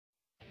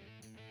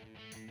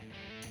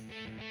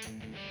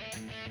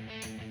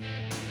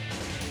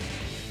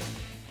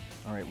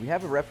All right, we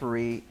have a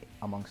referee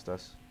amongst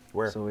us.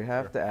 Where? So we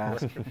have to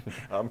ask.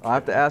 I'll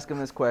have to ask him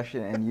this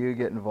question, and you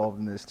get involved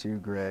in this too,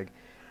 Greg.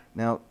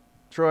 Now,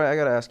 Troy, I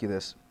got to ask you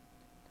this.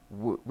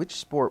 Which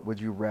sport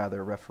would you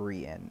rather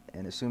referee in?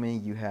 And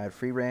assuming you had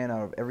free reign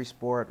out of every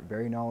sport,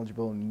 very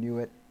knowledgeable and knew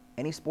it,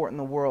 any sport in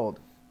the world,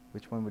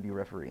 which one would you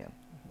referee in?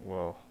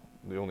 Well,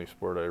 the only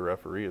sport I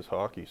referee is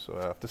hockey, so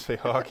I have to say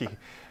hockey.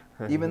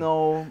 Even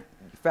though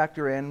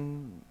factor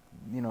in,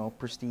 you know,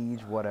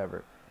 prestige,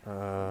 whatever.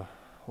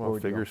 Well,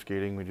 figure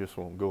skating, we just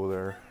won't go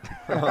there.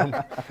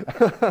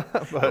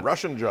 But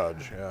Russian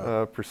judge.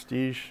 Yeah.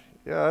 Prestige,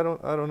 yeah, I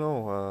don't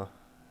know.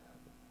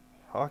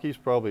 Hockey's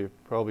probably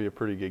a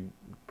pretty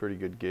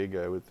good gig,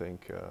 I would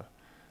think.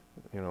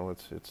 You know,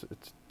 it's a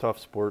tough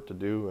sport to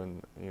do,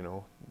 and you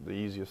know, the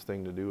easiest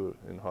thing to do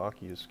in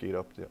hockey is skate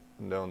up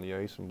and down the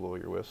ice and blow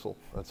your whistle.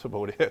 That's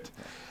about it.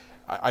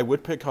 I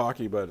would pick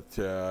hockey, but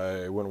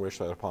I wouldn't wish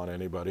that upon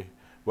anybody.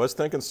 Was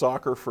thinking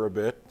soccer for a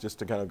bit, just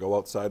to kind of go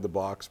outside the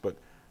box, but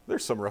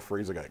there's some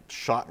referees that got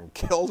shot and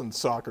killed in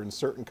soccer in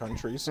certain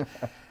countries.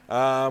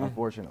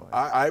 Unfortunately.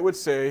 I would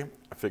say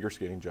a figure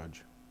skating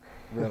judge.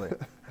 Really?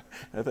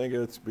 I think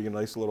it's be a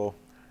nice little,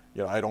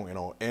 you know, I don't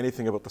know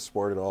anything about the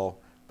sport at all,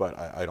 but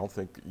I don't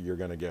think you're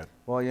going to get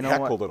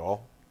heckled at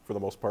all for the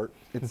most part.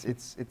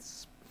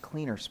 It's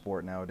cleaner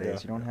sport nowadays. Yeah.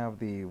 You don't have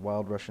the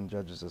wild Russian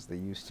judges as they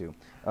used to.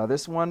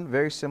 This one,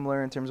 very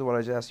similar in terms of what I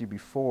just asked you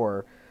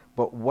before,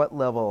 but what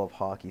level of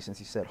hockey, since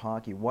you said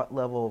hockey, what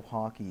level of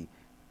hockey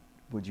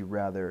would you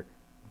rather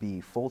be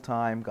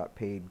full-time, got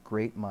paid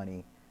great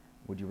money,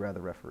 would you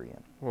rather referee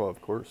in? Well,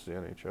 of course, the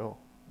NHL,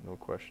 no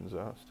questions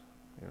asked.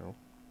 You know,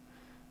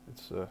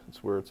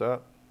 it's where it's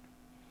at.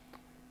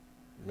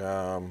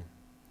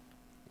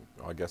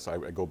 I guess I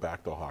go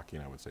back to hockey,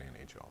 and I would say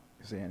NHL.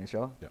 You say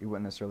NHL? Yeah. You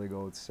wouldn't necessarily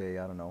go with, say,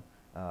 I don't know,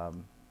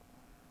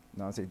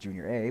 not say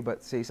junior A,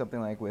 but say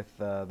something like with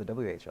the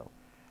WHL.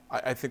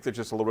 I think there's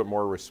just a little bit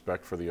more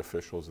respect for the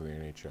officials in the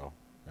NHL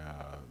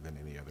than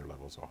any other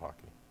levels of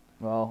hockey.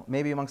 Well,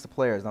 maybe amongst the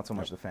players, not so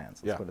much the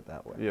fans. Let's put it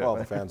that way. Yeah. Well,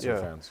 the fans are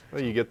fans.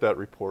 Well, you get that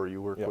rapport. You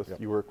work with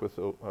Yep.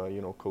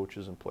 you know,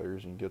 coaches and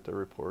players, and you get that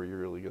rapport. You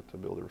really get to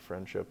build a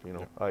friendship. You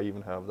know, I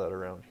even have that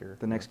around here.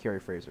 The next Carey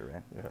Fraser,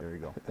 right? Yeah. There you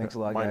go. Thanks a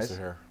lot, Mine's guys. the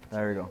hair.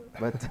 There we go.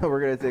 But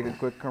we're going to take a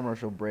quick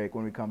commercial break.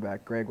 When we come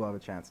back, Greg will have a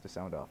chance to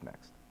sound off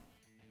next.